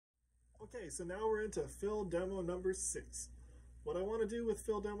Okay, so now we're into fill demo number 6. What I want to do with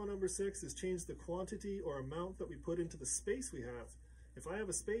fill demo number 6 is change the quantity or amount that we put into the space we have. If I have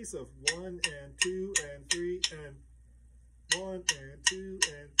a space of 1 and 2 and 3 and 1 and 2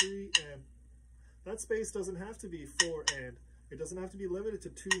 and 3 and that space doesn't have to be 4 and. It doesn't have to be limited to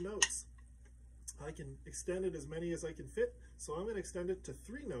 2 notes. I can extend it as many as I can fit, so I'm going to extend it to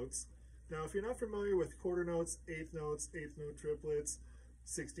 3 notes. Now, if you're not familiar with quarter notes, eighth note triplets,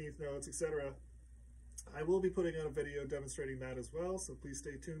 16th notes, etc., I will be putting out a video demonstrating that as well, so please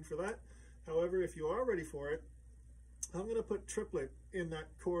stay tuned for that. However, if you are ready for it, I'm going to put triplet in that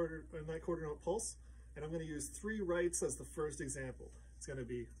quarter note pulse, and I'm going to use 3 rights as the first example. It's going to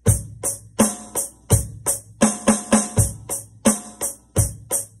be